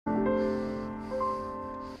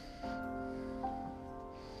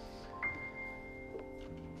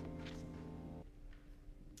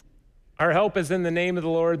Our help is in the name of the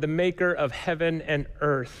Lord, the maker of heaven and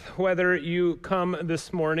earth. Whether you come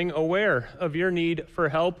this morning aware of your need for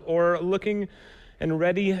help or looking and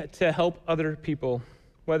ready to help other people,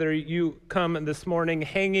 whether you come this morning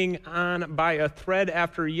hanging on by a thread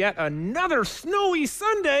after yet another snowy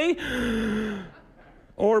Sunday,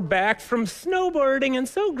 or back from snowboarding and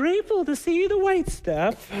so grateful to see the white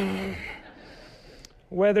stuff.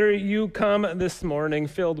 Whether you come this morning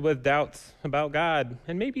filled with doubts about God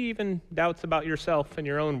and maybe even doubts about yourself and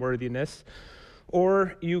your own worthiness,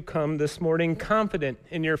 or you come this morning confident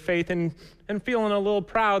in your faith and feeling a little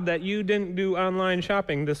proud that you didn't do online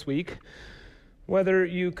shopping this week, whether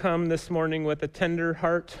you come this morning with a tender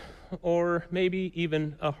heart or maybe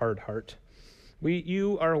even a hard heart,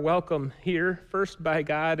 you are welcome here, first by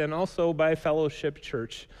God and also by Fellowship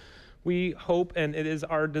Church. We hope, and it is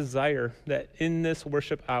our desire, that in this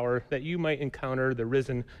worship hour that you might encounter the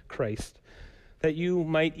risen Christ, that you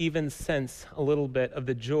might even sense a little bit of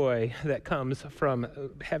the joy that comes from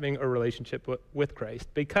having a relationship with Christ.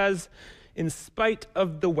 Because in spite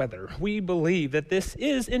of the weather, we believe that this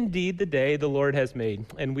is indeed the day the Lord has made,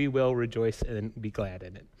 and we will rejoice and be glad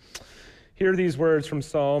in it. Hear these words from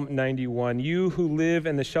Psalm 91. You who live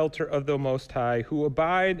in the shelter of the Most High, who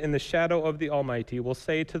abide in the shadow of the Almighty, will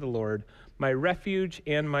say to the Lord, my refuge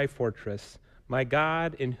and my fortress, my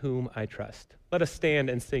God in whom I trust. Let us stand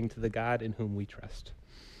and sing to the God in whom we trust.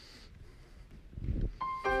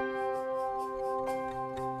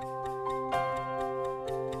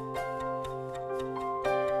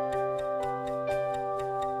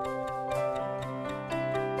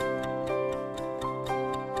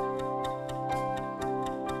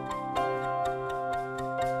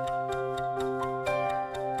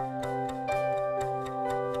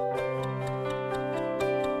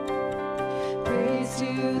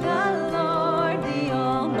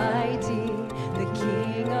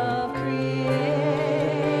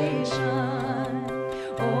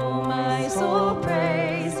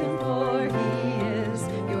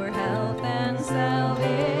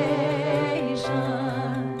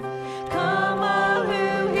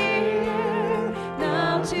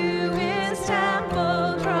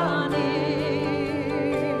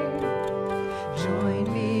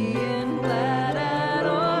 Join me in glad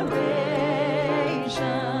adoration.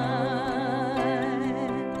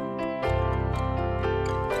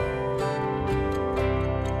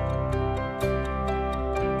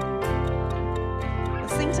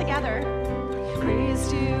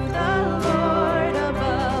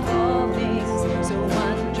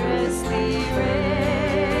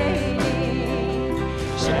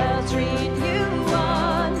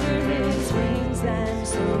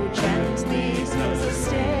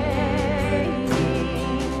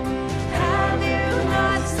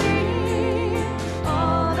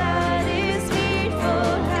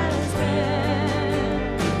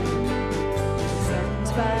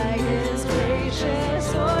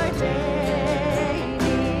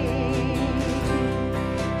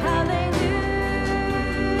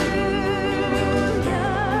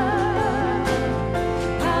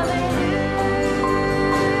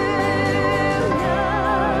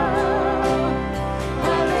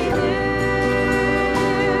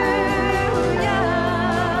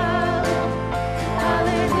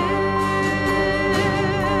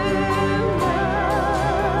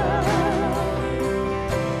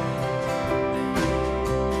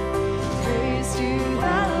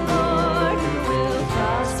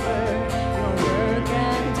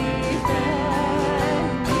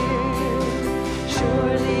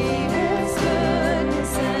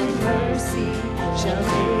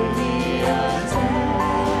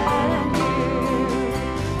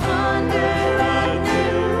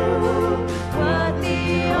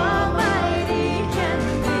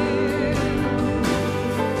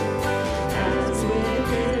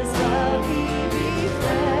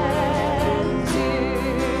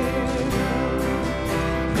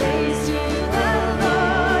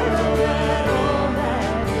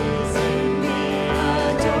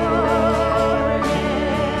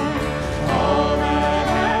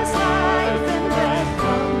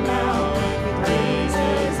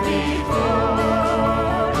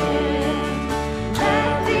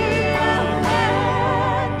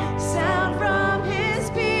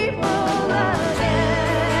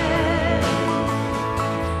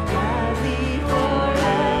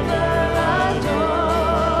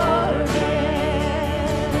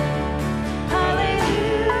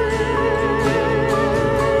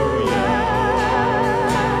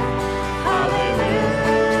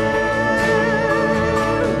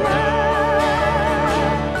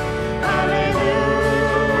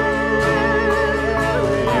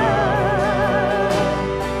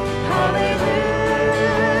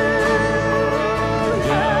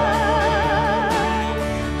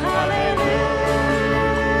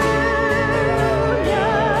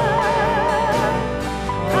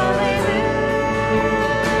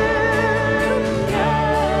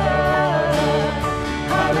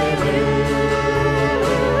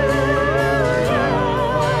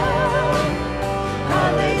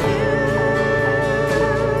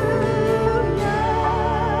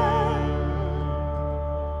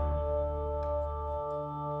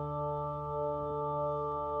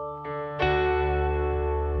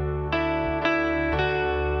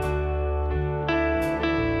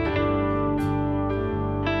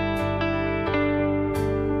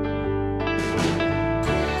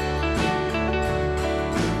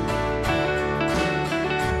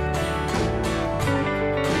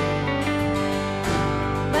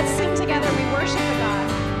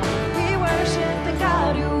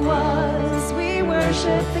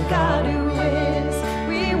 worship the God who is.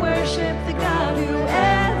 We worship the God who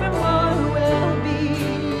evermore will be.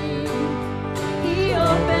 He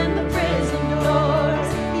opened the prison doors.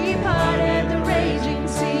 He parted the raging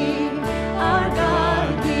sea. Our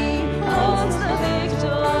God, He holds the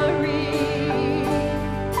victory.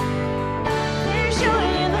 There's joy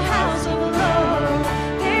in the house of the Lord.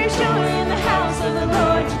 There's joy in the house of the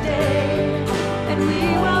Lord today. And we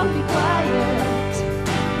won't be quiet.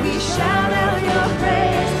 We shout out your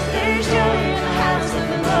praise. There's joy in the house of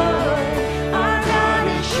the Lord. Our God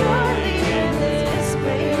is surely in this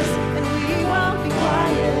place. And we won't be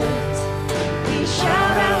quiet. We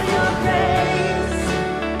shout out your praise.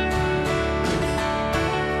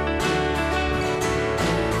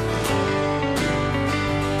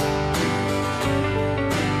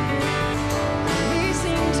 We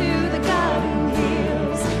sing to the God who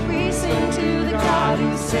heals. We sing to the God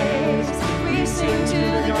who saves. We sing to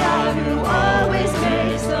the God who always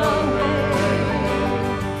makes the way.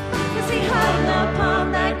 'Cause He hung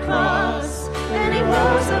upon that cross, and He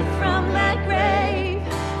rose up from that grave.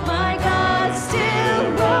 My God, still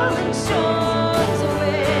rolling storms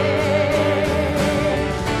away.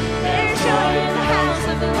 There's joy in the house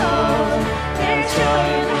of the Lord. There's joy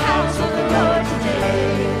in the house of the Lord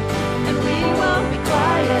today. And we won't be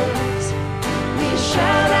quiet. We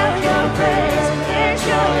shout out your praise. There's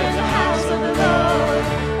joy in the house of the Lord.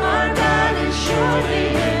 Our God is surely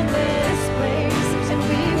in this place. And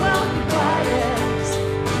we won't be quiet.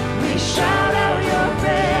 We shout out your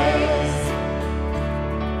praise.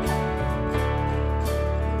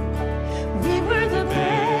 We were the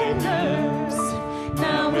beggars,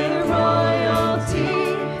 now we're royalty.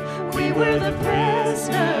 We were the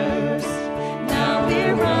prisoners, now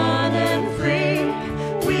we're running free.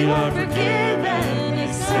 We are forgiven,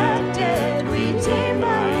 accepted, redeemed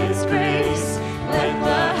by His grace. Let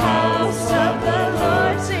the house of the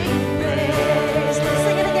Lord sing praise. Let's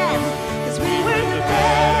sing it again. 'Cause we were the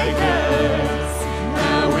beggars,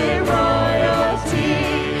 now we're royalty.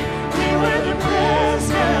 We were the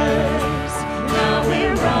prisoners, now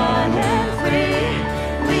we're running free.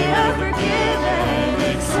 We are forgiven,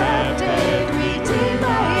 accepted, redeemed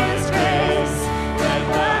by His grace. Let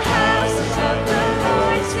the house of the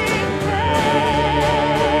Lord sing praise.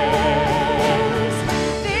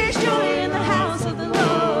 There's joy in the house of the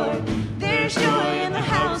Lord. There's joy in the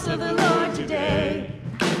house of the Lord today.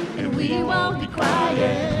 And we won't be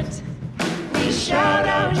quiet. We shout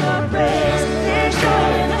out your praise. There's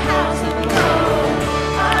joy in the house of the Lord.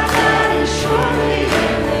 Our God is surely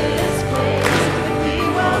in this place. And we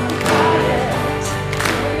won't be quiet.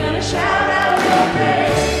 We're gonna shout out your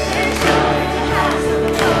praise. There's joy in the house of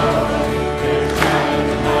the Lord. There's joy in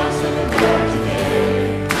the house of the Lord today.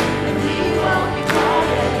 And we won't be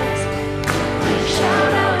quiet. We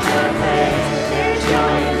shout out your praise. There's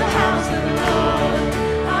joy in the house of the Lord.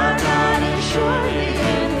 Our God is surely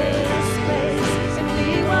in this place. And we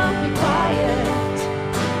won't be quiet.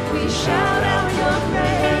 We shout out your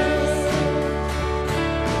praise.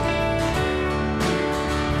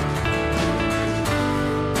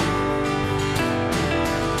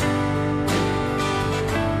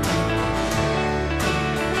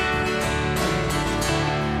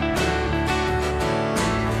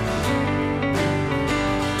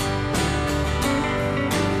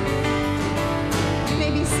 You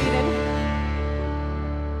may be seated.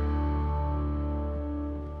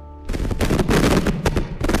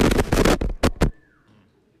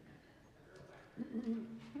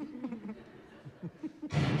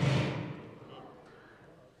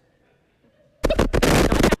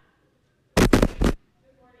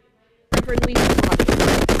 Reverend Lisa Bobby.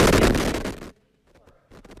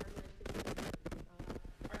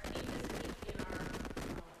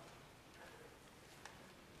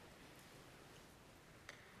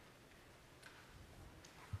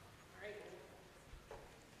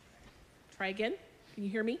 Try again. Can you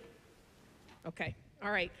hear me? Okay.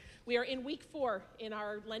 All right. We are in week 4 in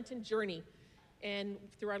our Lenten journey and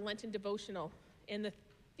through our Lenten devotional. And the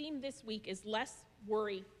theme this week is less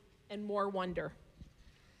worry and more wonder.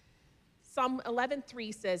 Psalm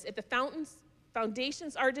 11:3 says, if the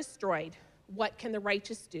foundations are destroyed, what can the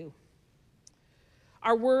righteous do?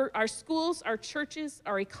 Our schools, our churches,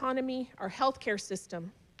 our economy, our healthcare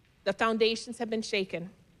system, the foundations have been shaken.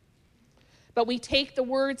 But we take the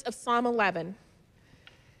words of Psalm 11.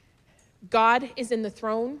 God is in the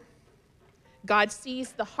throne. God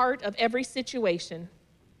sees the heart of every situation,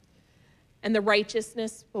 and the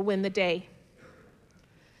righteousness will win the day.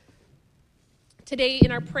 Today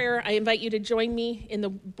in our prayer, I invite you to join me in the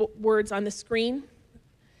words on the screen.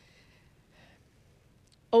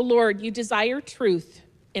 O Lord, you desire truth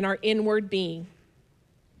in our inward being.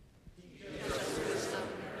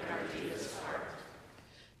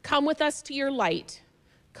 Come with us to your light.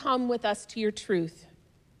 Come with us to your truth.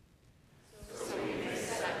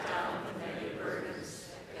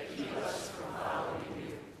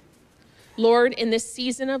 Lord, in this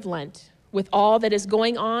season of Lent, with all that is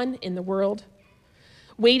going on in the world,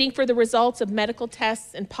 waiting for the results of medical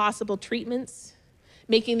tests and possible treatments,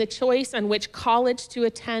 making the choice on which college to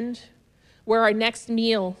attend, where our next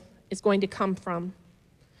meal is going to come from,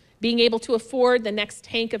 being able to afford the next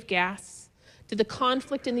tank of gas, to the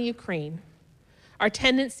conflict in the Ukraine, our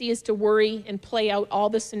tendency is to worry and play out all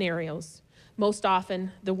the scenarios, most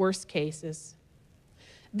often the worst cases.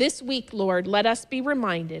 This week, Lord, let us be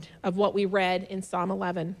reminded of what we read in Psalm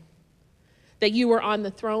 11, that you are on the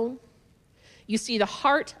throne, you see the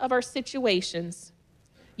heart of our situations,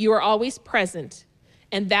 you are always present,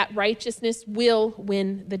 and that righteousness will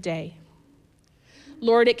win the day.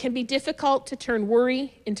 Lord, it can be difficult to turn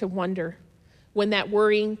worry into wonder when that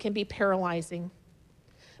worrying can be paralyzing.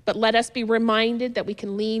 But let us be reminded that we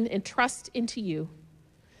can lean and trust into you.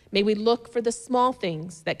 May we look for the small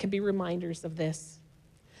things that can be reminders of this.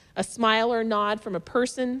 A smile or a nod from a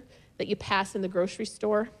person that you pass in the grocery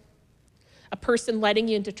store, a person letting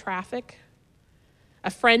you into traffic, a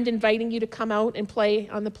friend inviting you to come out and play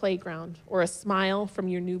on the playground, or a smile from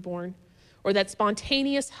your newborn, or that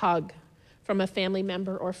spontaneous hug from a family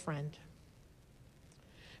member or friend.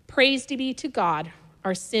 Praise be to God,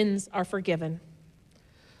 our sins are forgiven.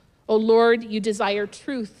 O Lord, you desire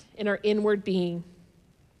truth in our inward being.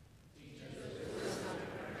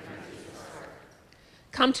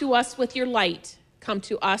 Come to us with your light. Come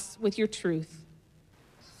to us with your truth.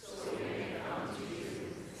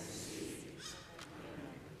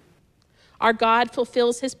 Our God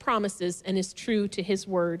fulfills his promises and is true to his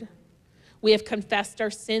word. We have confessed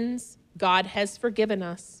our sins. God has forgiven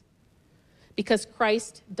us because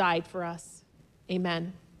Christ died for us.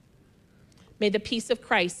 Amen. May the peace of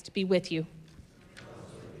Christ be with you.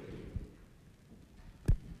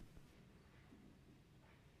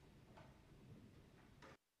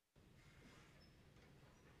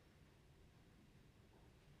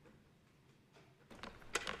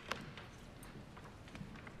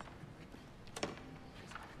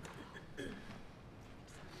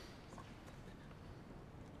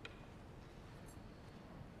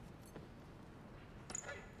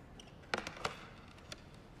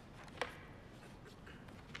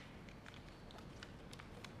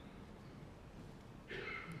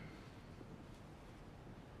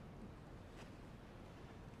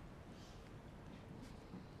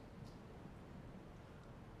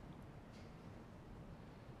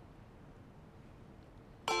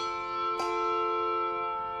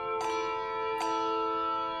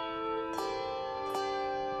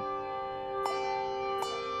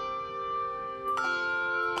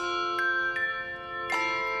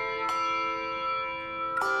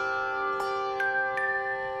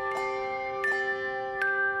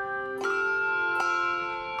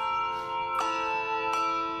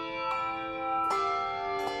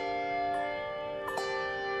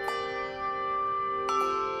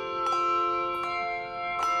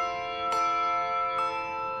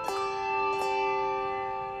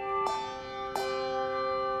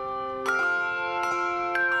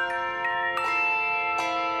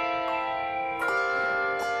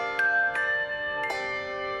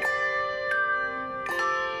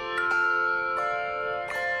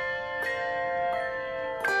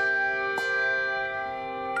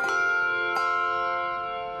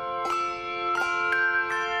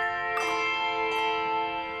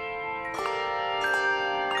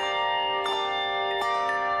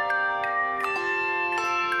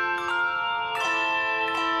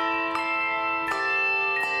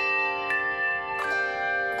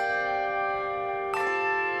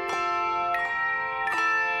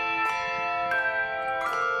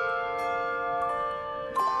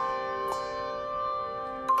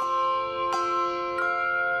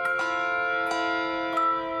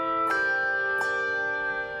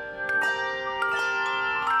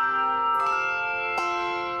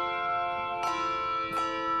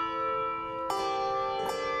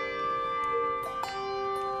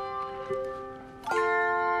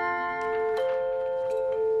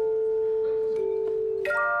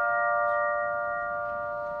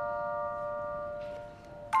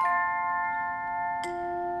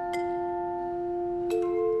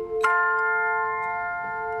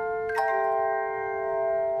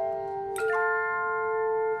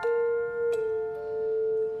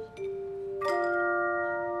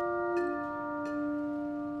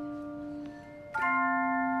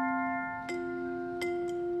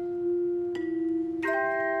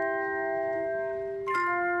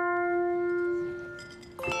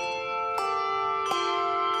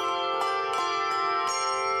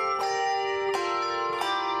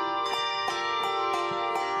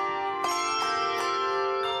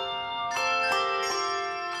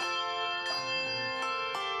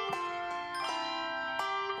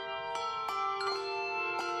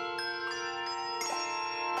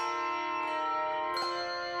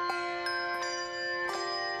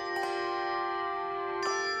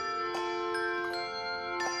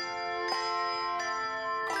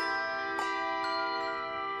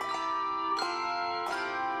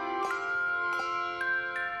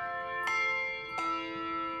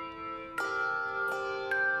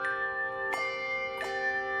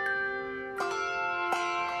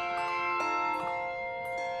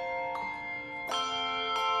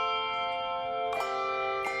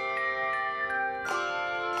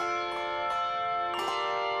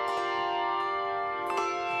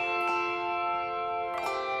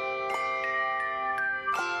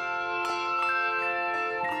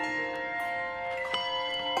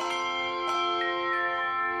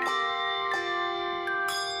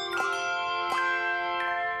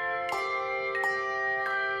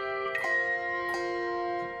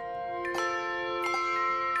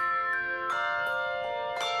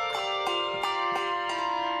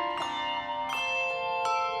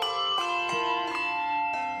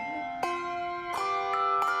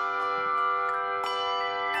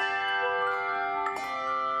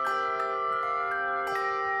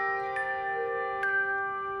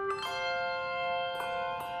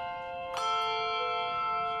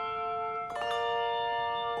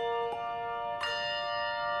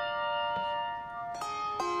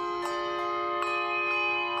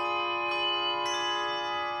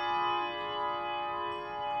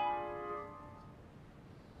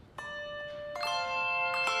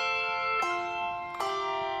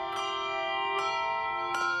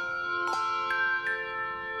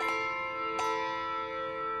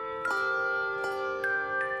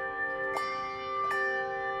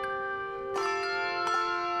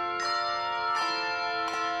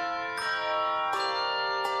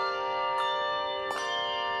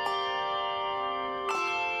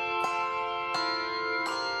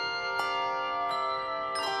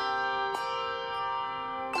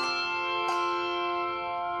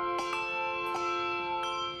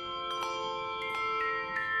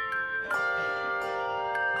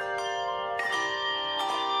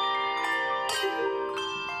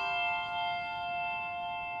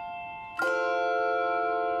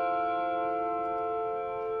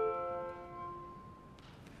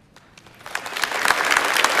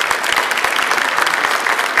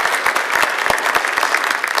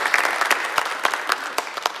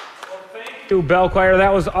 Ooh, bell choir,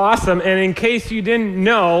 that was awesome. And in case you didn't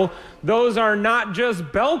know, those are not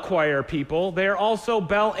just bell choir people, they're also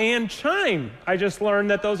bell and chime. I just learned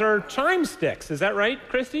that those are chime sticks. Is that right,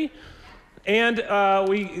 Christy? And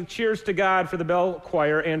we cheers to God for the bell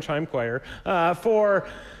choir and chime choir for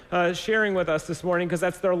sharing with us this morning, because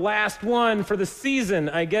that's their last one for the season.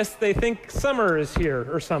 I guess they think summer is here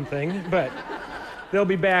or something, but they'll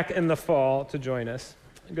be back in the fall to join us.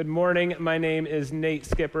 Good morning. My name is Nate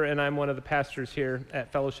Skipper, and I'm one of the pastors here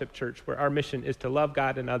at Fellowship Church, where our mission is to love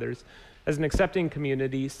God and others as an accepting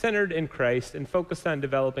community centered in Christ and focused on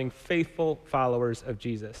developing faithful followers of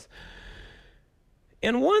Jesus.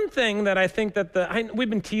 And one thing that I think that we've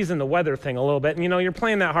been teasing the weather thing a little bit. And, you're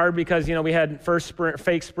playing that hard because, we had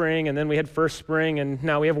fake spring, and then we had first spring, and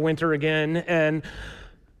now we have winter again. And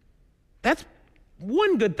that's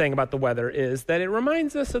one good thing about the weather is that it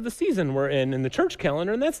reminds us of the season we're in the church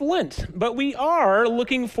calendar, and that's Lent. But we are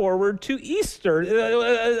looking forward to Easter,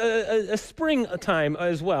 a springtime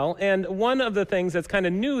as well. And one of the things that's kind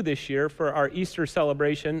of new this year for our Easter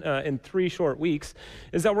celebration in 3 short weeks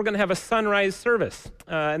is that we're going to have a sunrise service.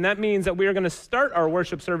 And that means that we are going to start our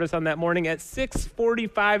worship service on that morning at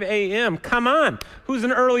 6:45 a.m. Come on, who's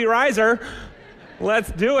an early riser?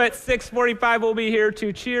 Let's do it. 6:45 we'll be here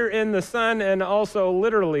to cheer in the sun, and also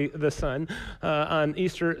literally the sun, on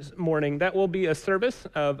Easter morning. That will be a service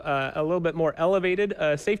of a little bit more elevated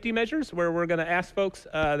safety measures, where we're going to ask folks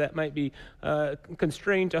that might be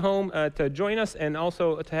constrained to home to join us, and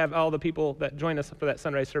also to have all the people that join us for that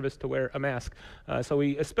sunrise service to wear a mask. So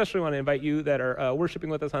we especially want to invite you that are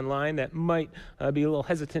worshiping with us online that might be a little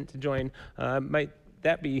hesitant to join, might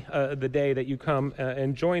that be the day that you come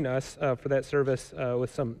and join us for that service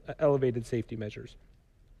with some elevated safety measures.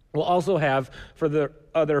 We'll also have, for the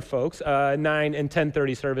other folks, 9 and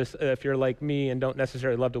 10:30 service if you're like me and don't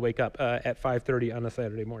necessarily love to wake up at 5:30 on a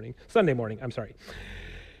Sunday morning.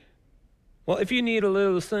 Well, if you need a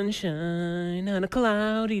little sunshine on a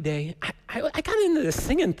cloudy day, I got into this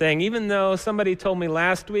singing thing, even though somebody told me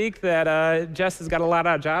last week that Jess has got a lot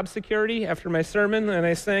of job security after my sermon, and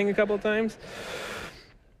I sang a couple of times.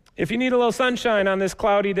 If you need a little sunshine on this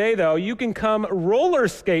cloudy day, though, you can come roller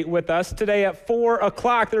skate with us today at 4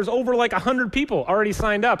 o'clock. There's over like 100 people already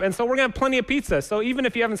signed up, and so we're going to have plenty of pizza. So even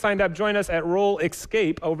if you haven't signed up, join us at Roll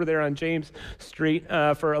Escape over there on James Street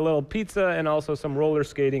for a little pizza and also some roller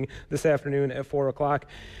skating this afternoon at 4 o'clock.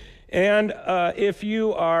 And if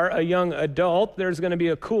you are a young adult, there's going to be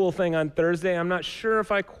a cool thing on Thursday. I'm not sure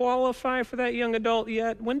if I qualify for that young adult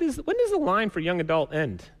yet. When does the line for young adult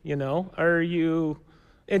end? Are you...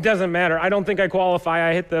 It doesn't matter. I don't think I qualify.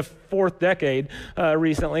 I hit the 4th decade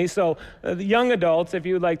recently. So the young adults, if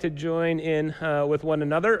you would like to join in with one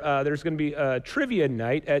another, there's going to be a trivia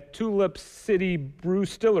night at Tulip City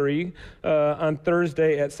Brewstillery on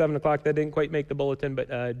Thursday at 7 o'clock. That didn't quite make the bulletin,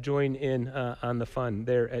 but join in on the fun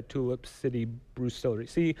there at Tulip City Brewstillery.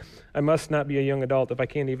 See, I must not be a young adult if I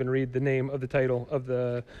can't even read the name of the title of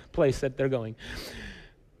the place that they're going.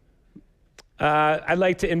 I'd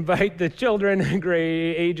like to invite the children,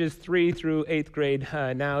 grade ages 3 through 8th grade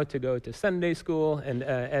now, to go to Sunday school. And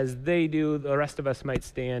as they do, the rest of us might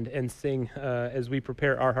stand and sing as we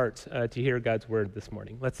prepare our hearts to hear God's word this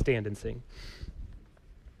morning. Let's stand and sing.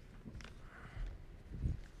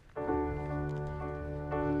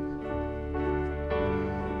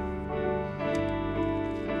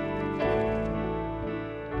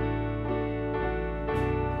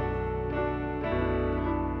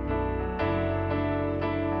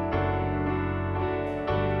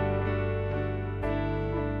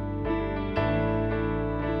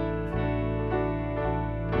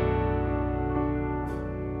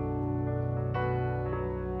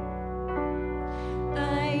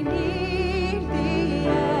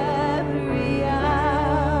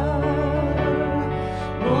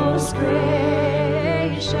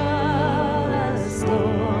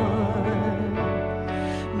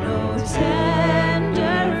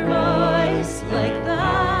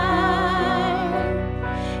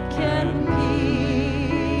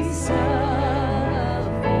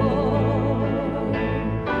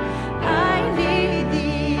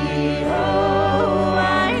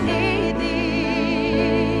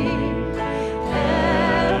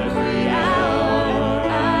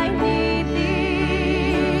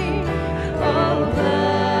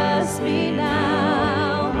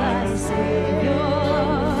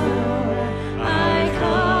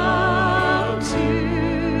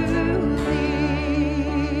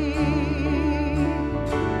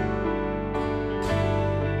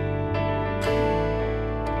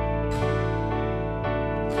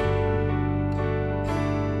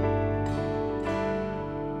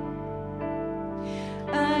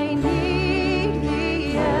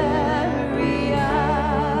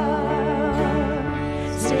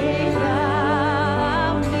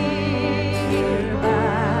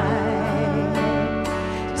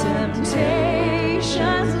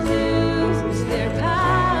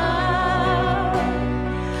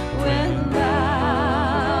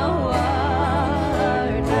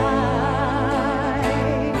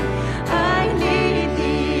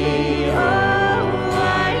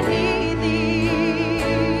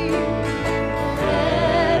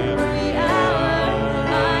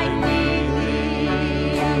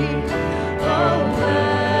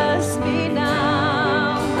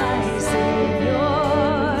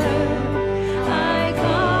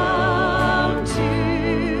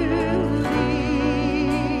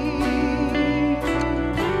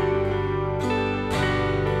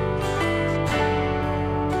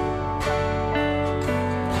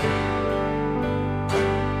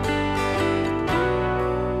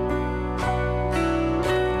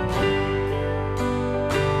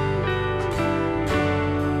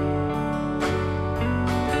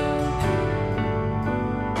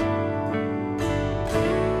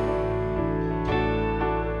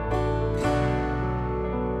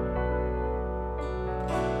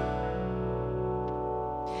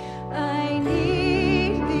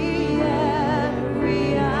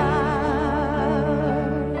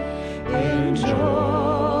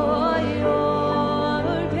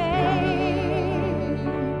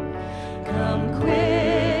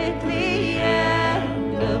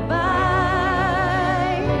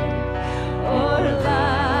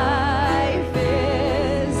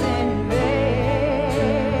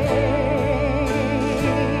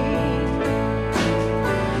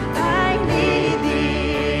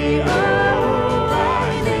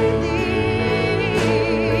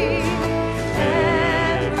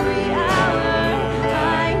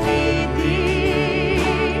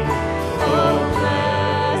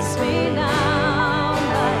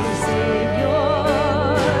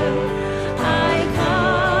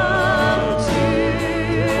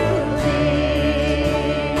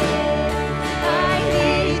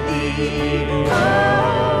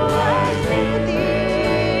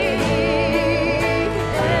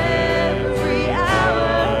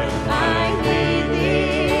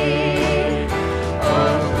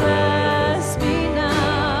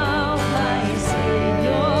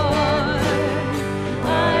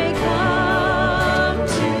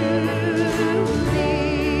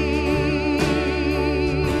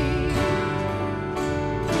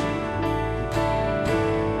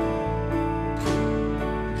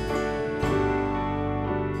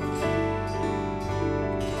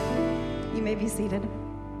 may be seated.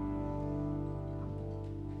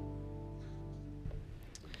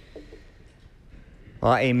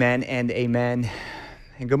 Well, amen and amen.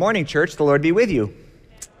 And good morning, church. The Lord be with you.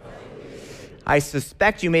 I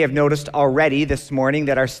suspect you may have noticed already this morning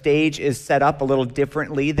that our stage is set up a little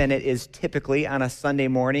differently than it is typically on a Sunday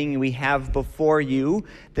morning. We have before you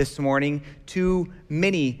this morning two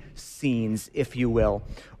mini scenes, if you will.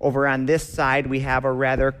 Over on this side, we have a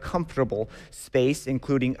rather comfortable space,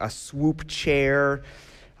 including a swoop chair,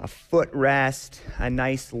 a footrest, a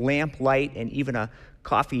nice lamp light, and even a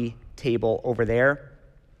coffee table over there.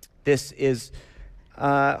 This is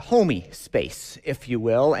homey space, if you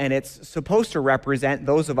will, and it's supposed to represent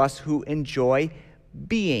those of us who enjoy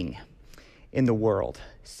being in the world,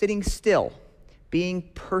 sitting still, being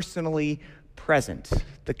personally present,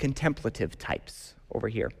 the contemplative types over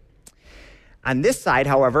here. On this side,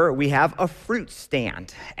 however, we have a fruit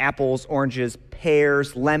stand. Apples, oranges,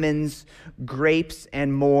 pears, lemons, grapes,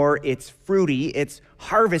 and more. It's fruity, it's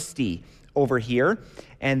harvesty over here.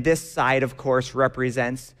 And this side, of course,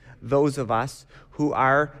 represents those of us who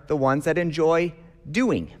are the ones that enjoy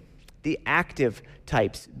doing, the active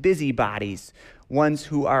types, busybodies, ones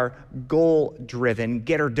who are goal-driven,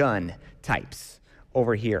 get-her-done types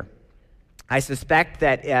over here. I suspect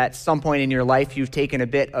that at some point in your life you've taken a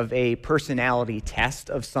bit of a personality test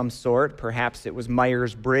of some sort. Perhaps it was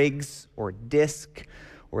Myers-Briggs or DISC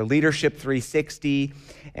or Leadership 360,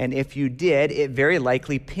 and if you did, it very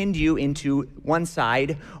likely pinned you into one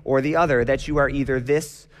side or the other, that you are either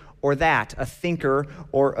this or that, a thinker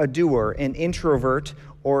or a doer, an introvert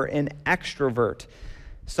or an extrovert,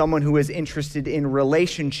 someone who is interested in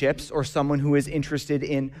relationships or someone who is interested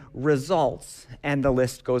in results, and the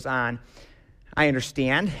list goes on. I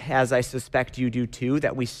understand, as I suspect you do too,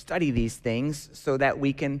 that we study these things so that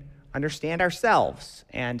we can understand ourselves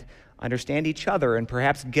and understand each other and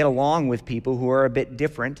perhaps get along with people who are a bit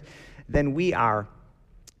different than we are.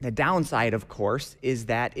 The downside, of course, is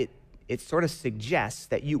that it sort of suggests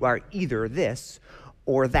that you are either this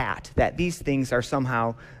or that these things are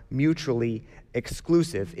somehow mutually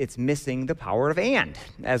exclusive. It's missing the power of and,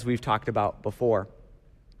 as we've talked about before.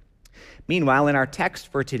 Meanwhile, in our text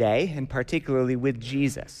for today, and particularly with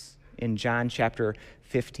Jesus in John chapter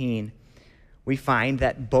 15, we find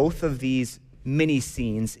that both of these mini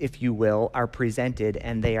scenes, if you will, are presented,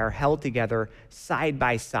 and they are held together side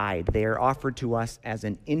by side. They are offered to us as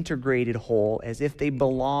an integrated whole, as if they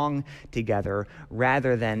belong together,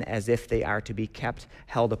 rather than as if they are to be kept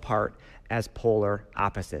held apart as polar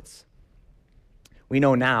opposites. We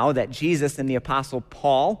know now that Jesus and the Apostle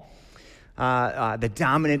Paul, the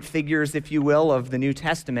dominant figures, if you will, of the New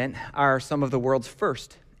Testament, are some of the world's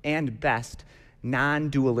first and best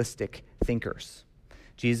non-dualistic thinkers.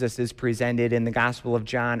 Jesus is presented in the Gospel of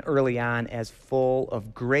John early on as full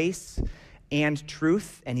of grace and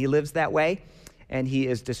truth, and he lives that way. And he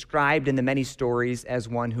is described in the many stories as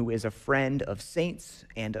one who is a friend of saints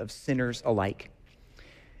and of sinners alike.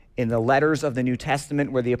 In the letters of the New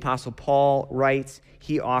Testament where the Apostle Paul writes,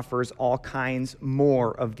 he offers all kinds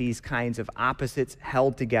more of these kinds of opposites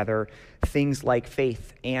held together, things like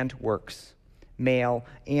faith and works, male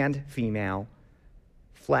and female,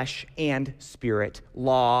 flesh and spirit,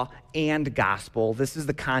 law and gospel. This is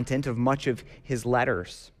the content of much of his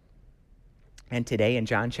letters. And today in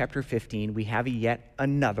John chapter 15, we have yet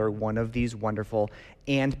another one of these wonderful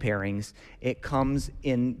and pairings. It comes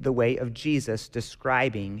in the way of Jesus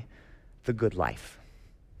describing the good life.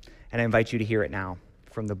 And I invite you to hear it now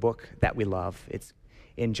from the book that we love. It's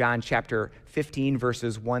in John chapter 15,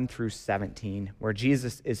 verses 1 through 17, where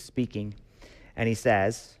Jesus is speaking, and he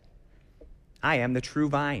says, I am the true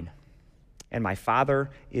vine, and my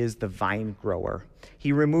Father is the vine grower.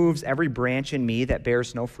 He removes every branch in me that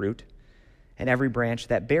bears no fruit, and every branch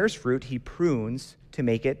that bears fruit he prunes to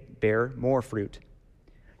make it bear more fruit.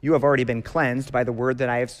 You have already been cleansed by the word that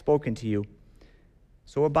I have spoken to you.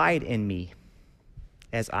 So abide in me,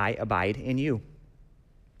 as I abide in you.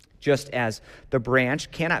 Just as the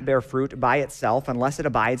branch cannot bear fruit by itself unless it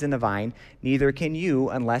abides in the vine, neither can you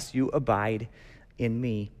unless you abide in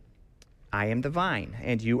me. I am the vine,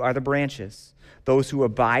 and you are the branches. Those who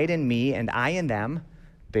abide in me and I in them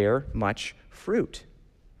bear much fruit.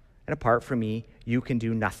 And apart from me, you can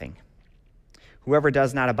do nothing. Whoever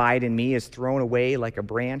does not abide in me is thrown away like a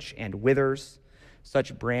branch and withers.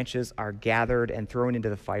 Such branches are gathered and thrown into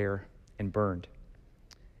the fire and burned.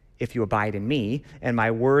 If you abide in me, and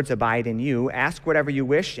my words abide in you, ask whatever you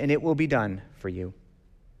wish, and it will be done for you.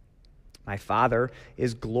 My Father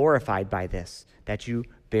is glorified by this, that you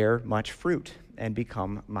bear much fruit and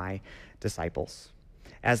become my disciples.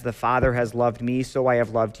 As the Father has loved me, so I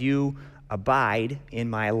have loved you. Abide in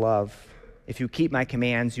my love. If you keep my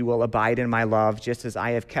commands, you will abide in my love, just as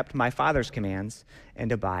I have kept my Father's commands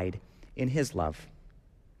and abide in his love.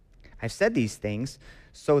 I've said these things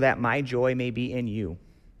so that my joy may be in you,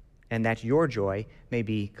 and that your joy may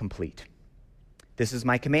be complete. This is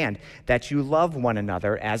my command, that you love one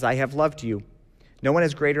another as I have loved you. No one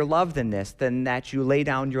has greater love than this, than that you lay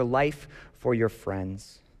down your life for your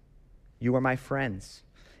friends. You are my friends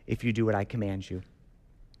if you do what I command you.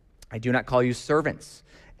 I do not call you servants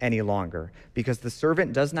any longer, because the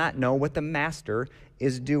servant does not know what the master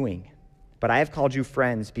is doing. But I have called you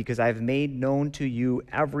friends, because I have made known to you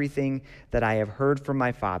everything that I have heard from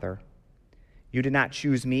my Father. You did not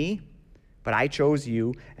choose me, but I chose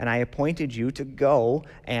you, and I appointed you to go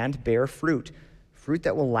and bear fruit, fruit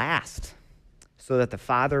that will last, so that the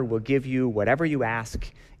Father will give you whatever you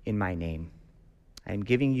ask in my name. I am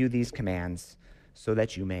giving you these commands so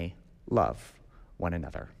that you may love one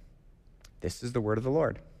another. This is the word of the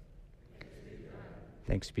Lord.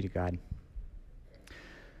 Thanks be to God.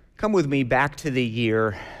 Come with me back to the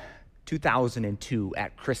year 2002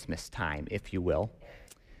 at Christmas time, if you will.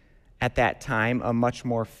 At that time, a much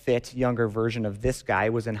more fit, younger version of this guy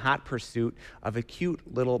was in hot pursuit of a cute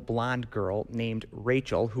little blonde girl named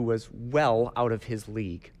Rachel, who was well out of his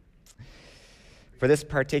league. For this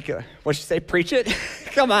particular, what'd you say, preach it?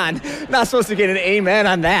 Come on, not supposed to get an amen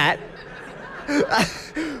on that.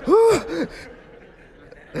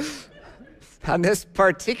 On this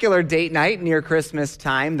particular date night near Christmas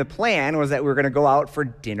time, the plan was that we were going to go out for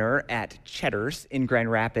dinner at Cheddar's in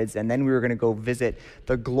Grand Rapids, and then we were going to go visit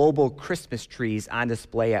the global Christmas trees on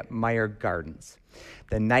display at Meyer Gardens.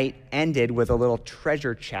 The night ended with a little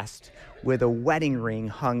treasure chest with a wedding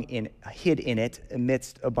ring hid in it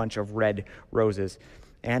amidst a bunch of red roses.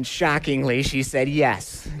 And shockingly, she said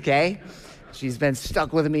yes, okay? She's been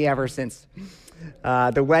stuck with me ever since.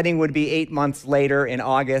 The wedding would be 8 months later in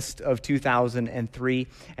August of 2003,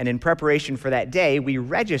 and in preparation for that day, we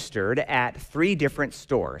registered at 3 different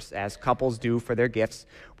stores, as couples do for their gifts.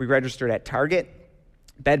 We registered at Target,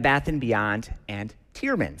 Bed Bath & Beyond, and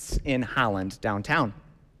Tierman's in Holland, downtown.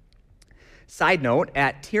 Side note,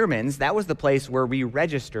 at Tierman's, that was the place where we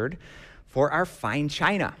registered for our fine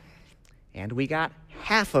china, and we got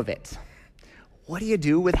half of it. What do you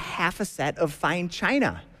do with half a set of fine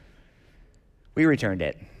china? We returned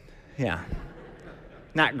it. Yeah.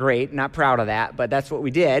 Not great, not proud of that, but that's what we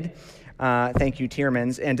did. Thank you,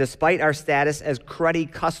 Tierman's. And despite our status as cruddy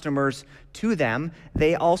customers to them,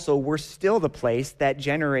 they also were still the place that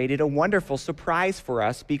generated a wonderful surprise for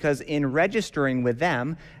us, because in registering with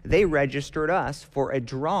them, they registered us for a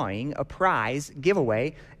drawing, a prize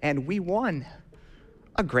giveaway, and we won.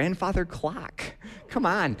 A grandfather clock. Come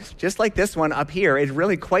on, just like this one up here is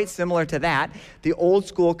really quite similar to that, the old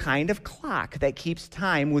school kind of clock that keeps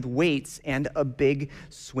time with weights and a big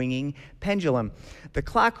swinging pendulum. The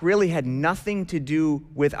clock really had nothing to do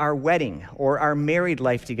with our wedding or our married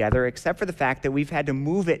life together, except for the fact that we've had to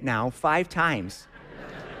move it now 5 times.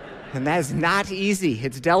 And that is not easy,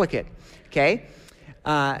 it's delicate, okay?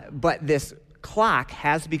 But this clock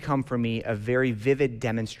has become for me a very vivid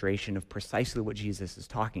demonstration of precisely what Jesus is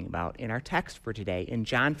talking about in our text for today. In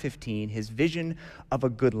John 15, his vision of a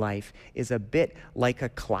good life is a bit like a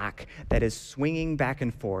clock that is swinging back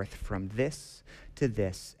and forth from this to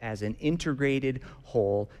this as an integrated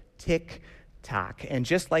whole, tick-tock. And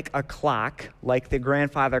just like a clock, like the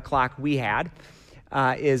grandfather clock we had,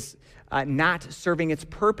 is not serving its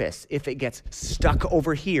purpose if it gets stuck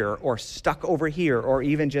over here or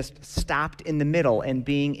even just stopped in the middle and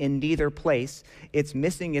being in neither place, it's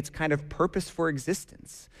missing its kind of purpose for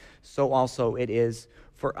existence. So also it is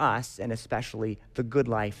for us, and especially the good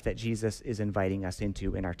life that Jesus is inviting us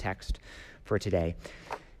into in our text for today.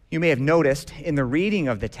 You may have noticed in the reading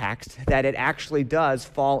of the text that it actually does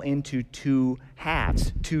fall into 2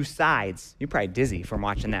 halves, 2 sides. You're probably dizzy from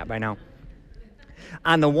watching that by now.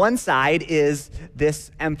 On the one side is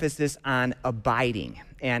this emphasis on abiding.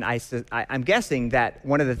 And I'm guessing that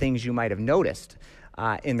one of the things you might have noticed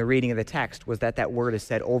in the reading of the text was that word is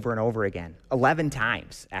said over and over again, 11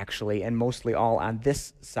 times actually, and mostly all on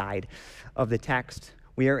this side of the text.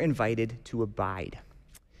 We are invited to abide.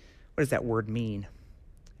 What does that word mean?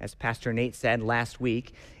 As Pastor Nate said last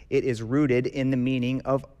week, it is rooted in the meaning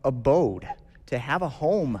of abode, to have a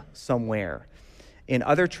home somewhere. In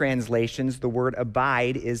other translations, the word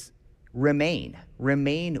abide is remain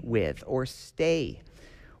with, or stay.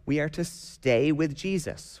 We are to stay with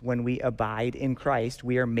Jesus. When we abide in Christ,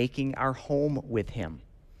 we are making our home with him.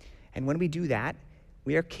 And when we do that,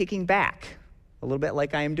 we are kicking back, a little bit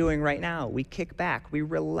like I am doing right now. We kick back, we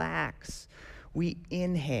relax, we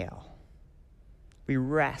inhale, we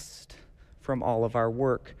rest from all of our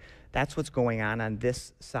work That's what's going on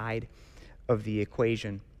this side of the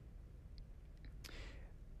equation.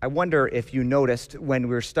 I wonder if you noticed when we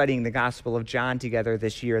were studying the Gospel of John together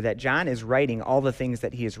this year that John is writing all the things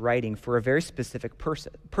that he is writing for a very specific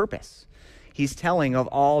purpose. He's telling of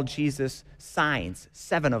all Jesus' signs,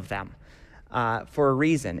 7 of them, for a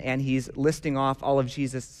reason. And he's listing off all of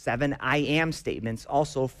Jesus' 7 I am statements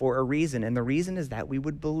also for a reason. And the reason is that we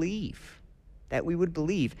would believe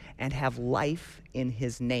and have life in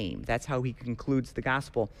his name. That's how he concludes the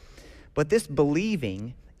gospel. But this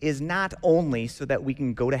believing is not only so that we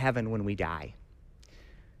can go to heaven when we die.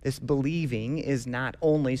 This believing is not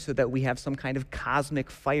only so that we have some kind of cosmic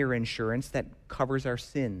fire insurance that covers our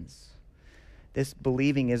sins. This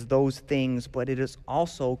believing is those things, but it is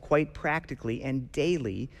also quite practically and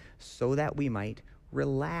daily so that we might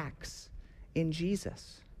relax in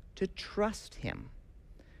Jesus, to trust him,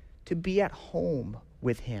 to be at home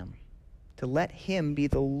with him, to let him be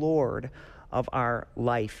the Lord of our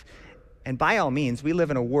life. And by all means, we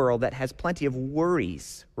live in a world that has plenty of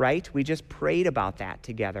worries, right? We just prayed about that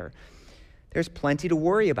together. There's plenty to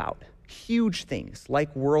worry about. Huge things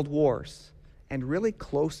like world wars, and really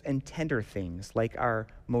close and tender things like our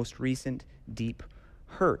most recent deep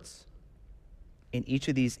hurts. In each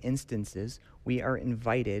of these instances, we are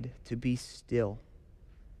invited to be still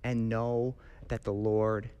and know that the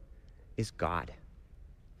Lord is God.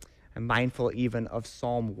 I'm mindful even of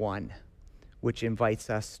Psalm 1, which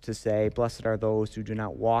invites us to say, "Blessed are those who do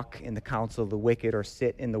not walk in the counsel of the wicked, or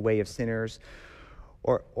sit in the way of sinners,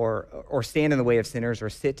 or stand in the way of sinners, or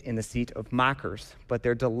sit in the seat of mockers. But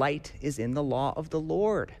their delight is in the law of the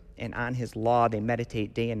Lord, and on his law they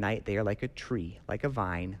meditate day and night. They are like a tree, like a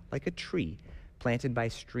vine, like a tree planted by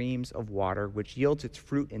streams of water, which yields its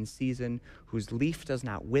fruit in season, whose leaf does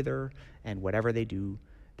not wither, and whatever they do,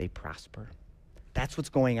 they prosper." That's what's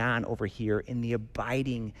going on over here in the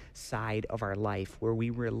abiding side of our life, where we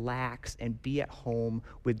relax and be at home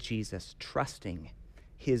with Jesus, trusting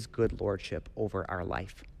his good lordship over our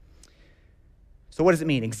life. So what does it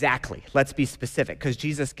mean exactly? Let's be specific, because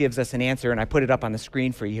Jesus gives us an answer, and I put it up on the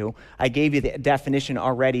screen for you. I gave you the definition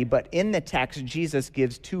already, but in the text, Jesus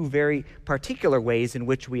gives 2 very particular ways in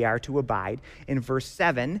which we are to abide. In verse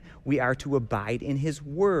 7, we are to abide in his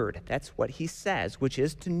word. That's what he says, which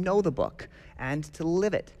is to know the book and to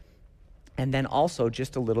live it. And then also,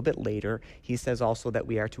 just a little bit later, he says also that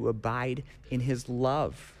we are to abide in his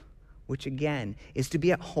love, which again is to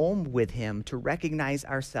be at home with him, to recognize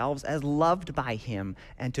ourselves as loved by him,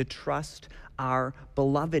 and to trust our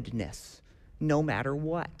belovedness no matter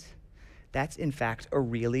what. That's in fact a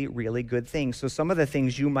really, really good thing. So some of the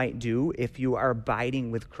things you might do if you are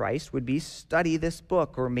abiding with Christ would be study this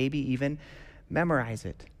book, or maybe even memorize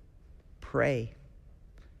it, pray,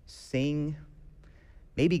 sing,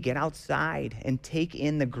 maybe get outside and take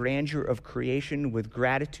in the grandeur of creation with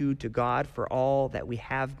gratitude to God for all that we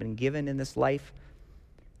have been given in this life.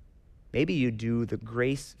 Maybe you do the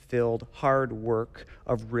grace-filled hard work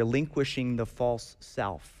of relinquishing the false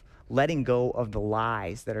self, letting go of the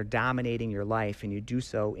lies that are dominating your life, and you do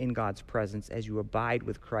so in God's presence as you abide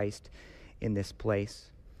with Christ in this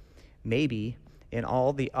place. Maybe in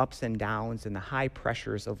all the ups and downs and the high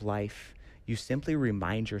pressures of life, you simply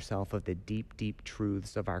remind yourself of the deep, deep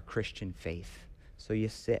truths of our Christian faith. So you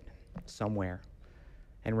sit somewhere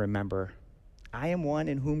and remember, I am one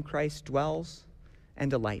in whom Christ dwells and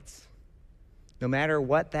delights. No matter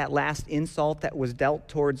what that last insult that was dealt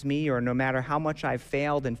towards me, or no matter how much I've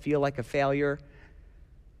failed and feel like a failure,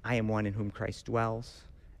 I am one in whom Christ dwells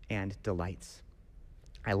and delights.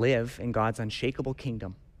 I live in God's unshakable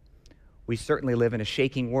kingdom. We certainly live in a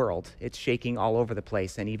shaking world. It's shaking all over the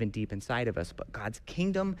place and even deep inside of us. But God's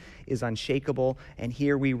kingdom is unshakable, and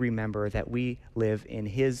here we remember that we live in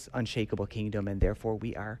his unshakable kingdom, and therefore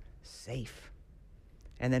we are safe.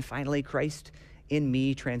 And then finally, Christ in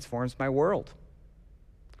me transforms my world.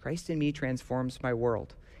 Christ in me transforms my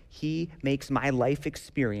world. He makes my life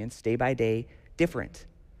experience day by day different,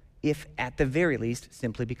 if at the very least,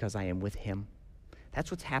 simply because I am with him.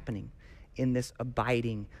 That's what's happening in this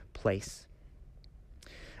abiding place.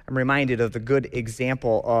 I'm reminded of the good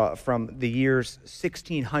example from the years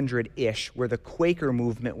 1600-ish, where the Quaker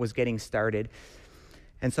movement was getting started.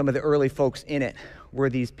 And some of the early folks in it were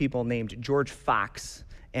these people named George Fox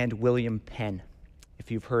and William Penn, if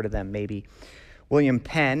you've heard of them maybe. William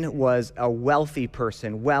Penn was a wealthy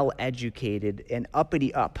person, well-educated, and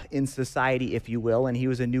uppity up in society, if you will, and he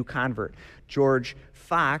was a new convert. George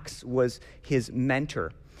Fox was his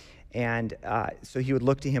mentor. And so he would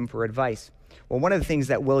look to him for advice. Well, one of the things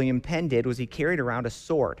that William Penn did was he carried around a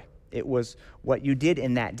sword. It was what you did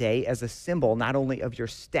in that day as a symbol not only of your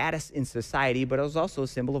status in society, but it was also a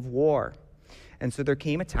symbol of war. And so there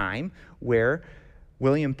came a time where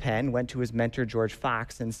William Penn went to his mentor, George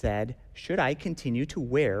Fox, and said, should I continue to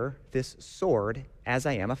wear this sword as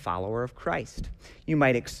I am a follower of Christ? You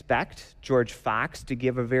might expect George Fox to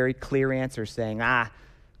give a very clear answer saying,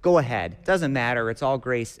 go ahead. Doesn't matter. It's all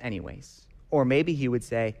grace anyways. Or maybe he would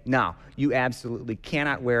say, no, you absolutely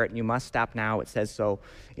cannot wear it, and you must stop now. It says so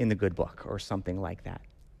in the good book, or something like that.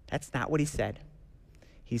 That's not what he said.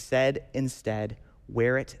 He said instead,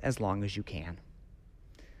 wear it as long as you can.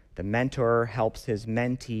 The mentor helps his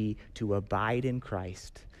mentee to abide in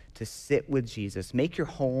Christ, to sit with Jesus, make your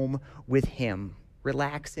home with him,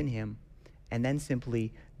 relax in him, and then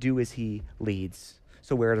simply do as he leads.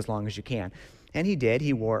 So wear it as long as you can. And he did.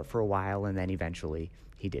 He wore it for a while, and then eventually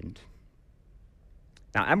he didn't.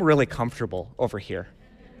 Now, I'm really comfortable over here.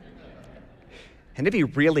 And it'd be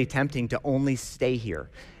really tempting to only stay here.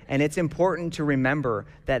 And it's important to remember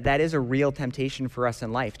that that is a real temptation for us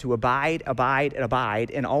in life, to abide,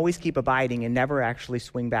 and always keep abiding and never actually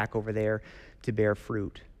swing back over there to bear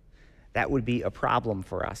fruit. That would be a problem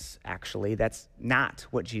for us, actually. That's not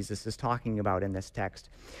what Jesus is talking about in this text.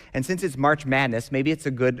 And since it's March Madness, maybe it's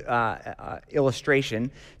a good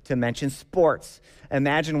illustration to mention sports.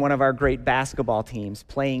 Imagine one of our great basketball teams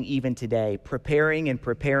playing even today,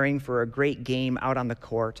 preparing for a great game out on the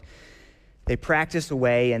court. They practice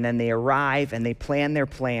away, and then they arrive, and they plan their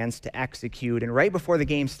plans to execute. And right before the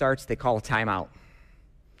game starts, they call a timeout.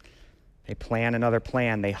 They plan another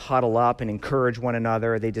plan. They huddle up and encourage one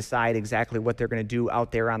another. They decide exactly what they're going to do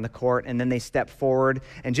out there on the court, and then they step forward.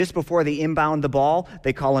 And just before they inbound the ball,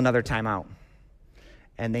 they call another timeout.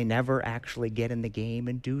 And they never actually get in the game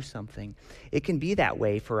and do something. It can be that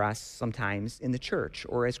way for us sometimes in the church,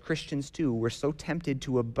 or as Christians too. We're so tempted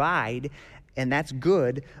to abide, and that's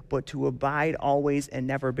good, but to abide always and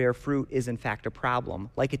never bear fruit is in fact a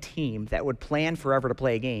problem. Like a team that would plan forever to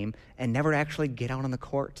play a game and never actually get out on the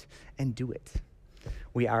court and do it.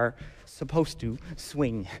 We are supposed to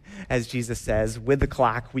swing, as Jesus says. With the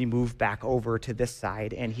clock, we move back over to this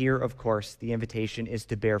side. And here, of course, the invitation is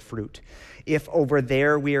to bear fruit. If over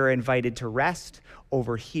there we are invited to rest,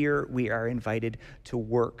 over here we are invited to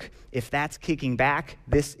work. If that's kicking back,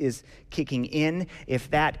 this is kicking in.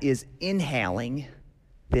 If that is inhaling,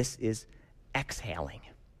 this is exhaling.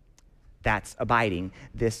 That's abiding.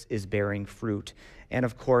 This is bearing fruit. And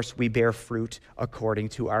of course, we bear fruit according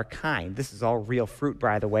to our kind. This is all real fruit,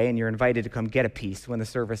 by the way, and you're invited to come get a piece when the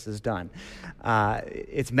service is done.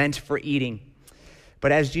 It's meant for eating.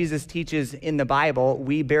 But as Jesus teaches in the Bible,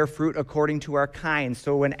 we bear fruit according to our kind.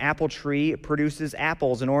 So an apple tree produces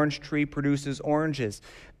apples, an orange tree produces oranges.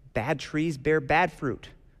 Bad trees bear bad fruit.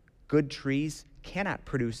 Good trees cannot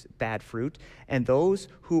produce bad fruit. And those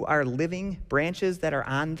who are living branches that are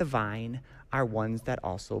on the vine are ones that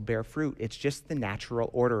also bear fruit. It's just the natural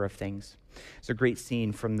order of things. It's a great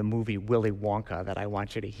scene from the movie Willy Wonka that I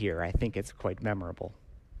want you to hear. I think it's quite memorable.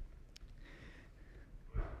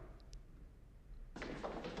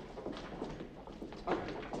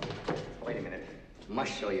 Wait a minute.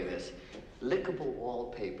 Must show you this. Lickable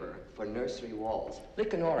wallpaper for nursery walls.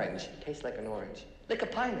 Lick an orange. Tastes like an orange. Lick a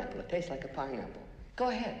pineapple. It tastes like a pineapple. Go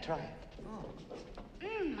ahead. Try it.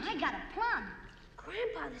 I got a plum.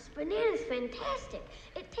 Grandpa, this banana's fantastic.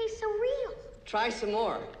 It tastes so real. Try some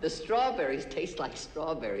more. The strawberries taste like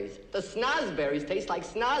strawberries. The snozberries taste like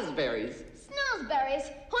snozberries. Snozberries?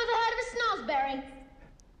 Who ever heard of a snozberry?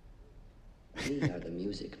 We are the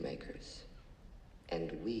music makers,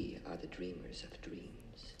 and we are the dreamers of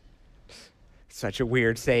dreams. Such a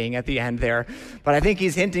weird saying at the end there. But I think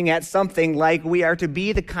he's hinting at something like we are to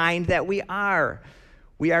be the kind that we are.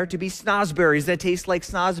 We are to be snozberries that taste like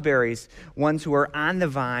snozberries, ones who are on the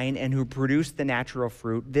vine and who produce the natural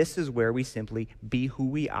fruit. This is where we simply be who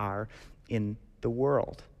we are in the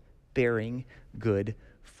world, bearing good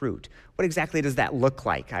fruit. What exactly does that look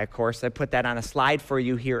like? I put that on a slide for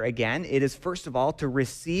you here again. It is, first of all, to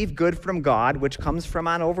receive good from God, which comes from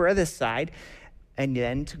on over this side, and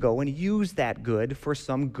then to go and use that good for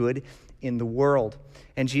some good in the world.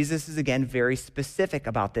 And Jesus is, again, very specific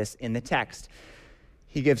about this in the text.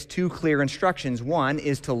 He gives two clear instructions. One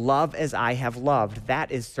is to love as I have loved.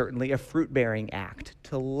 That is certainly a fruit-bearing act,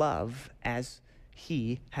 to love as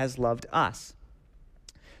he has loved us.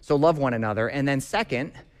 So love one another. And then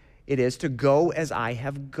second, it is to go as I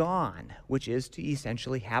have gone, which is to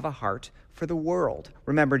essentially have a heart for the world.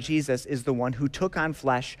 Remember, Jesus is the one who took on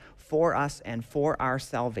flesh for us and for our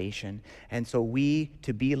salvation. And so we,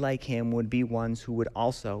 to be like him, would be ones who would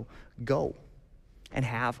also go and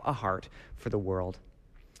have a heart for the world.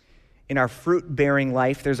 In our fruit-bearing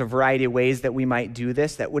life, there's a variety of ways that we might do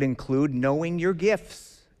this that would include knowing your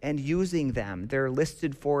gifts and using them. They're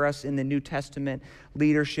listed for us in the New Testament: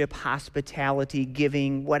 leadership, hospitality,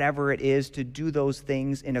 giving, whatever it is, to do those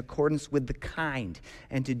things in accordance with the kind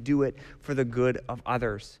and to do it for the good of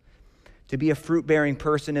others. To be a fruit-bearing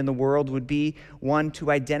person in the world would be one to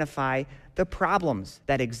identify the problems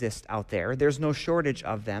that exist out there. There's no shortage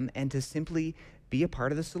of them, and to simply be a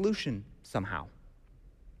part of the solution somehow.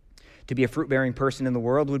 To be a fruit-bearing person in the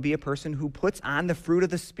world would be a person who puts on the fruit of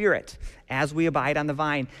the Spirit as we abide on the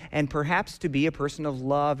vine, and perhaps to be a person of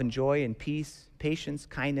love and joy and peace, patience,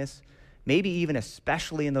 kindness, maybe even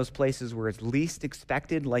especially in those places where it's least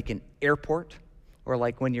expected, like an airport or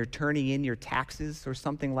like when you're turning in your taxes or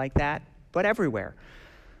something like that, but everywhere,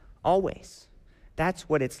 always. That's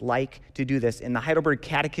what it's like to do this. In the Heidelberg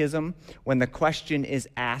Catechism, when the question is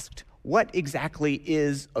asked, what exactly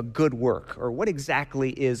is a good work, or what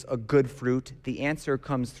exactly is a good fruit, the answer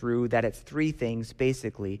comes through that it's three things,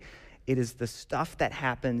 basically. It is the stuff that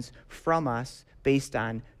happens from us based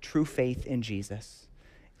on true faith in Jesus.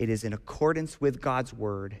 It is in accordance with God's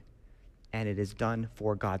word, and it is done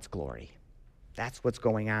for God's glory. That's what's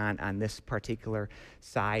going on this particular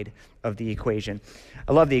side of the equation.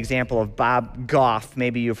 I love the example of Bob Goff.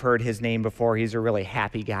 Maybe you've heard his name before. He's a really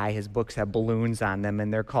happy guy. His books have balloons on them,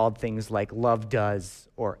 and they're called things like Love Does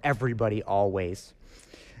or Everybody Always.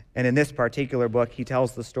 And in this particular book, he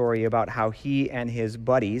tells the story about how he and his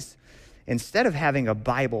buddies, instead of having a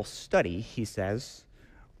Bible study, he says,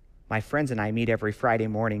 my friends and I meet every Friday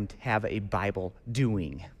morning to have a Bible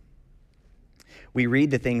doing. We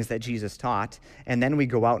read the things that Jesus taught, and then we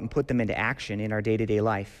go out and put them into action in our day-to-day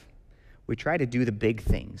life. We try to do the big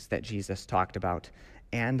things that Jesus talked about,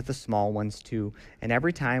 and the small ones too. And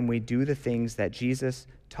every time we do the things that Jesus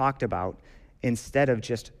talked about, instead of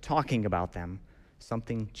just talking about them,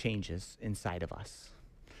 something changes inside of us.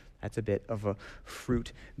 That's a bit of a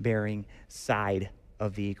fruit-bearing side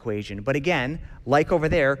of the equation. But again, like over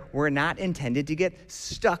there, we're not intended to get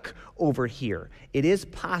stuck over here. It is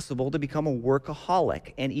possible to become a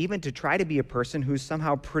workaholic and even to try to be a person who's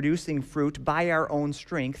somehow producing fruit by our own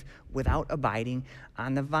strength without abiding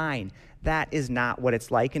on the vine. That is not what it's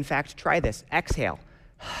like. In fact, try this. Exhale.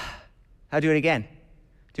 I'll do it again.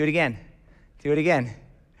 Do it again. Do it again.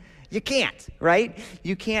 You can't, right?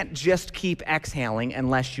 You can't just keep exhaling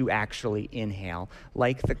unless you actually inhale.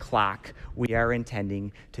 Like the clock, we are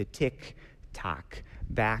intending to tick-tock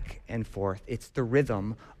back and forth. It's the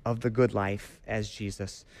rhythm of the good life as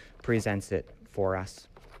Jesus presents it for us.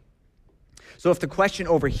 So if the question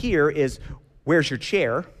over here is, where's your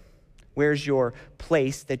chair? Where's your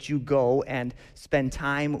place that you go and spend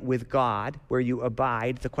time with God, where you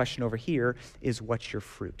abide? The question over here is, what's your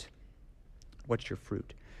fruit? What's your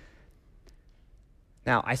fruit?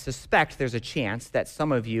 Now, I suspect there's a chance that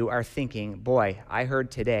some of you are thinking, boy, I heard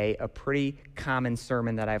today a pretty common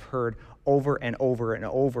sermon that I've heard over and over and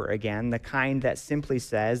over again, the kind that simply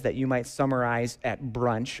says that you might summarize at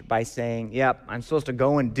brunch by saying, yep, I'm supposed to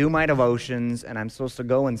go and do my devotions, and I'm supposed to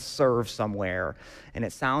go and serve somewhere. And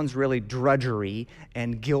it sounds really drudgery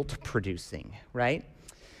and guilt-producing, right?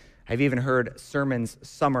 I've even heard sermons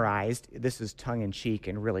summarized. This is tongue-in-cheek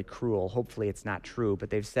and really cruel. Hopefully it's not true, but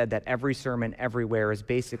they've said that every sermon everywhere is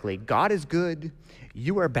basically, God is good,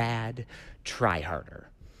 you are bad, try harder.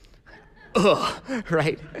 Ugh,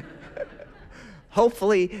 right?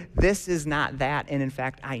 Hopefully this is not that, and in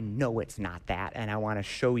fact, I know it's not that, and I want to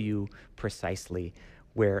show you precisely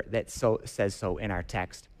where that says so in our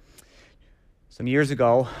text. Some years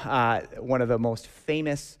ago, one of the most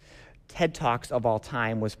famous TED Talks of all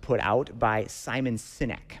time was put out by Simon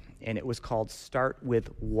Sinek, and it was called Start With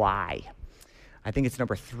Why. I think it's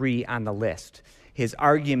number 3 on the list. His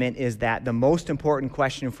argument is that the most important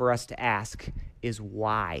question for us to ask is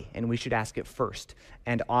why, and we should ask it first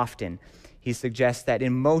and often. He suggests that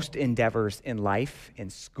in most endeavors in life, in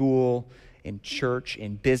school, in church,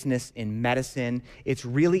 in business, in medicine, it's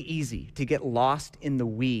really easy to get lost in the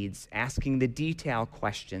weeds, asking the detail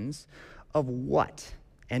questions of what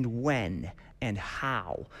and when and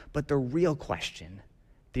how. But the real question,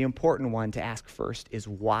 the important one to ask first, is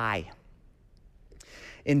why.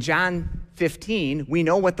 In John 15, we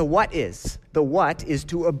know what the what is. The what is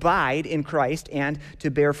to abide in Christ and to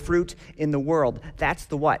bear fruit in the world. That's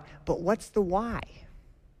the what. But what's the why?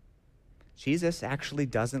 Jesus actually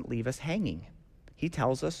doesn't leave us hanging. He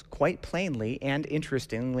tells us quite plainly and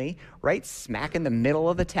interestingly, right smack in the middle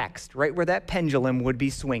of the text, right where that pendulum would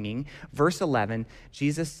be swinging, verse 11,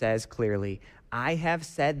 Jesus says clearly, I have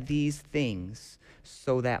said these things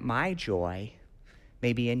so that my joy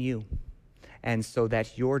may be in you, and so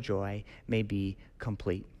that your joy may be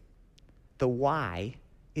complete. The why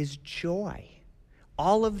is joy.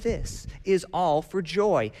 All of this is all for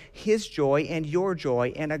joy, his joy and your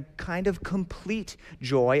joy, and a kind of complete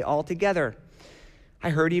joy altogether. I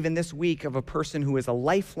heard even this week of a person who is a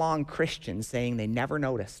lifelong Christian saying they never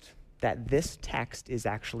noticed that this text is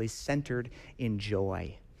actually centered in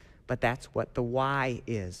joy. But that's what the why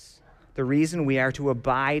is. The reason we are to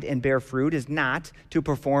abide and bear fruit is not to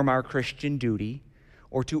perform our Christian duty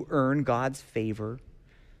or to earn God's favor.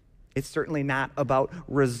 It's certainly not about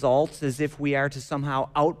results, as if we are to somehow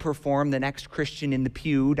outperform the next Christian in the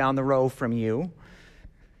pew down the row from you.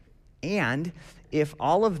 And if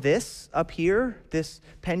all of this up here, this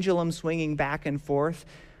pendulum swinging back and forth,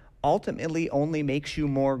 ultimately only makes you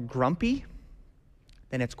more grumpy,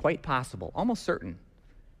 then it's quite possible, almost certain,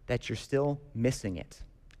 that you're still missing it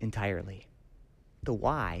entirely. The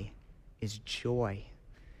why is joy,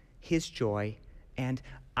 his joy and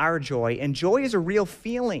our joy. And joy is a real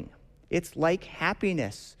feeling. It's like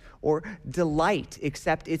happiness or delight,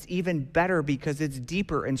 except it's even better because it's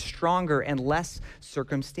deeper and stronger and less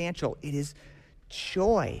circumstantial. It is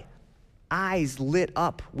joy, eyes lit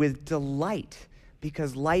up with delight,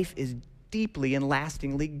 because life is deeply and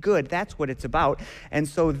lastingly good. That's what it's about. And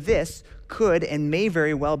so this could and may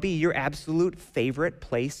very well be your absolute favorite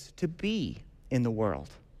place to be in the world.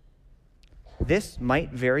 This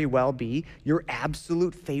might very well be your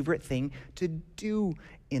absolute favorite thing to do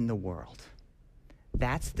in the world.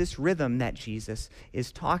 That's this rhythm that Jesus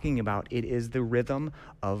is talking about. It is the rhythm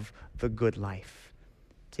of the good life.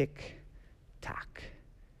 Tick, tock,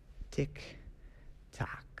 tick,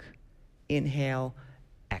 tock. Inhale,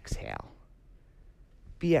 exhale.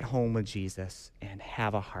 Be at home with Jesus and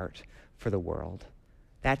have a heart for the world.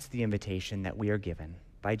 That's the invitation that we are given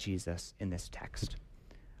by Jesus in this text.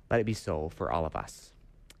 Let it be so for all of us.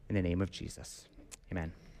 In the name of Jesus,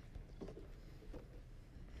 amen.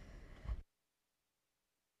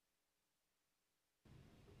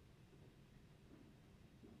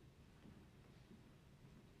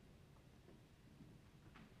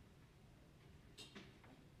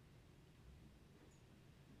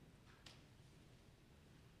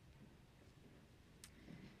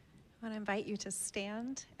 I want to invite you to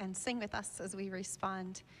stand and sing with us as we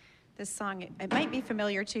respond. This song, it might be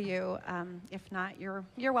familiar to you. If not,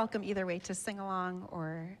 you're welcome either way to sing along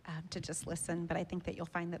or to just listen. But I think that you'll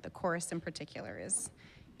find that the chorus in particular is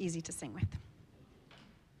easy to sing with.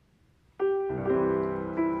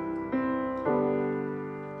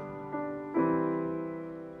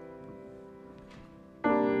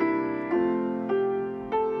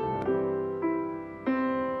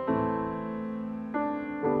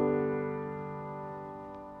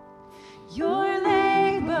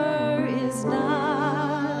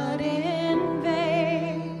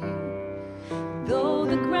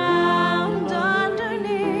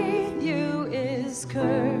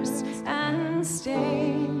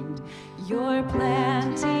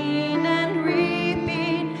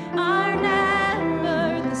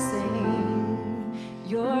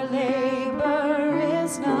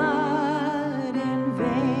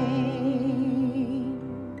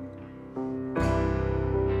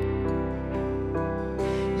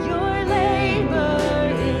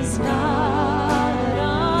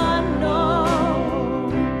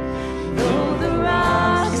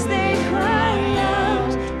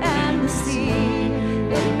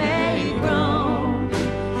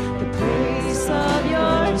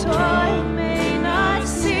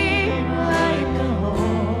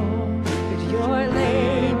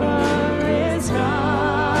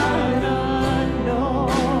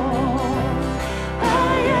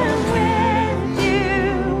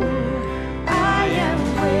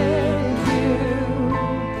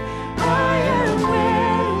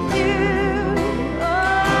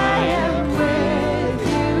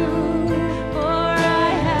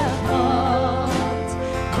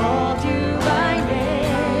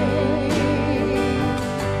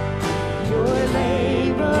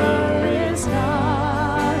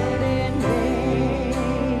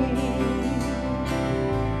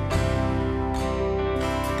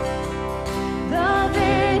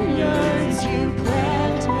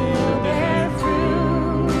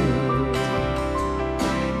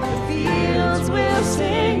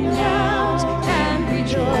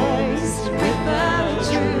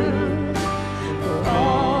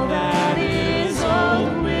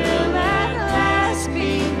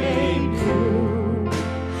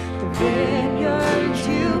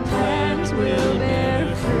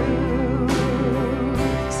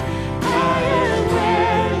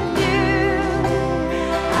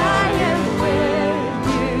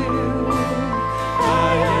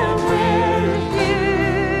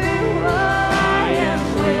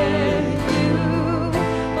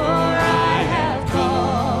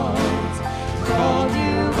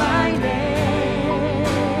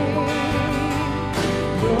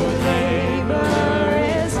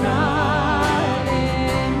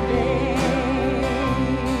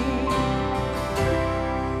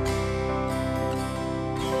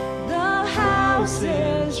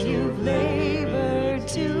 houses you've labored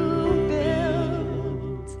to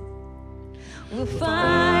build will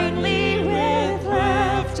finally with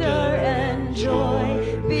laughter and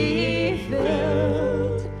joy be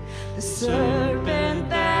filled. The serpent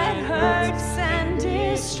that hurts and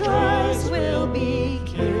destroys will be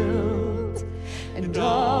killed, and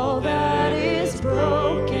all that is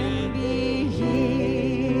broken be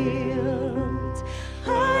healed.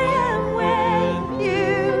 I am with you.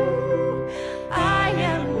 I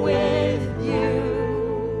am with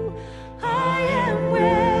you. I am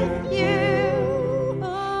with you.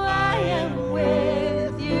 Oh, I am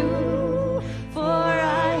with you. For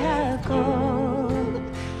I have called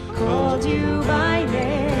you by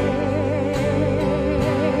name.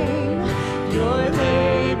 Your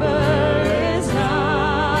labor is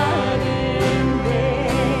not in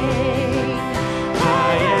vain.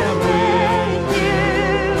 I am with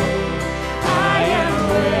you. I am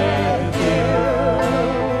with you.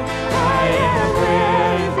 I am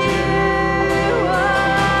with you. I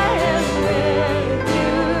am with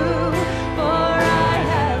you. For I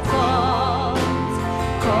have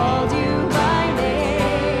called you by name.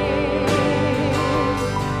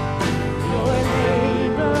 Your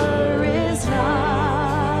labor is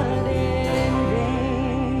not in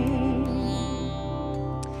vain.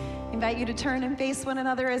 Invite you to turn and face one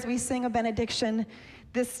another as we sing a benediction.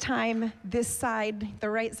 This time, this side, the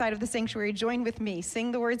right side of the sanctuary, join with me.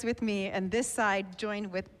 Sing the words with me. And this side,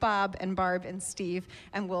 join with Bob and Barb and Steve.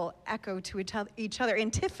 And we'll echo to each other.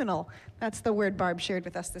 Antiphonal, that's the word Barb shared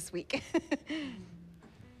with us this week.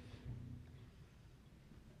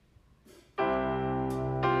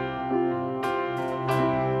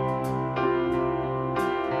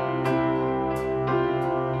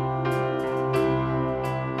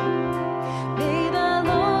 May the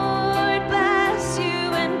Lord bless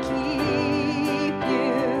you and keep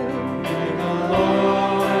you. May the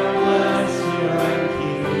Lord bless you and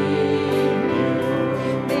keep you.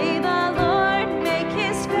 May the Lord make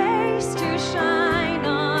his face to shine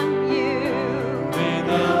on you. May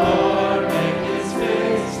the Lord make his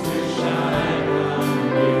face to shine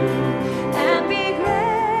on you. And be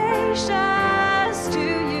gracious to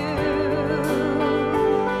you.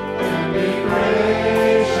 And be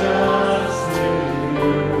gracious to you.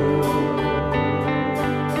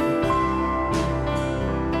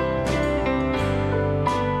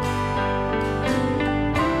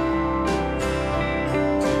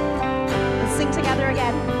 Let's sing together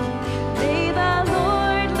again. May the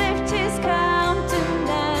Lord lift his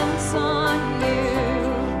countenance on you.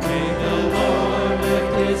 May the Lord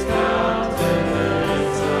lift his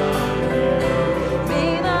countenance on you.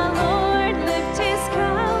 May the Lord lift his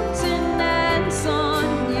countenance on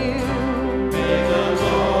you. May the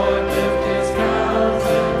Lord lift his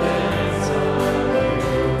countenance on you.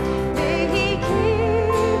 May he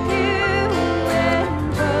keep you in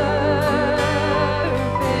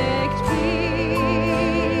perfect peace.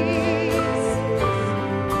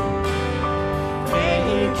 May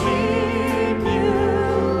he keep you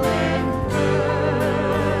in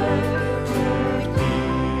perfect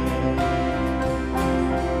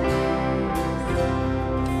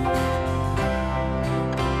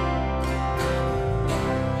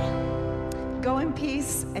Go in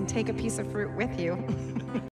peace and take a piece of fruit with you.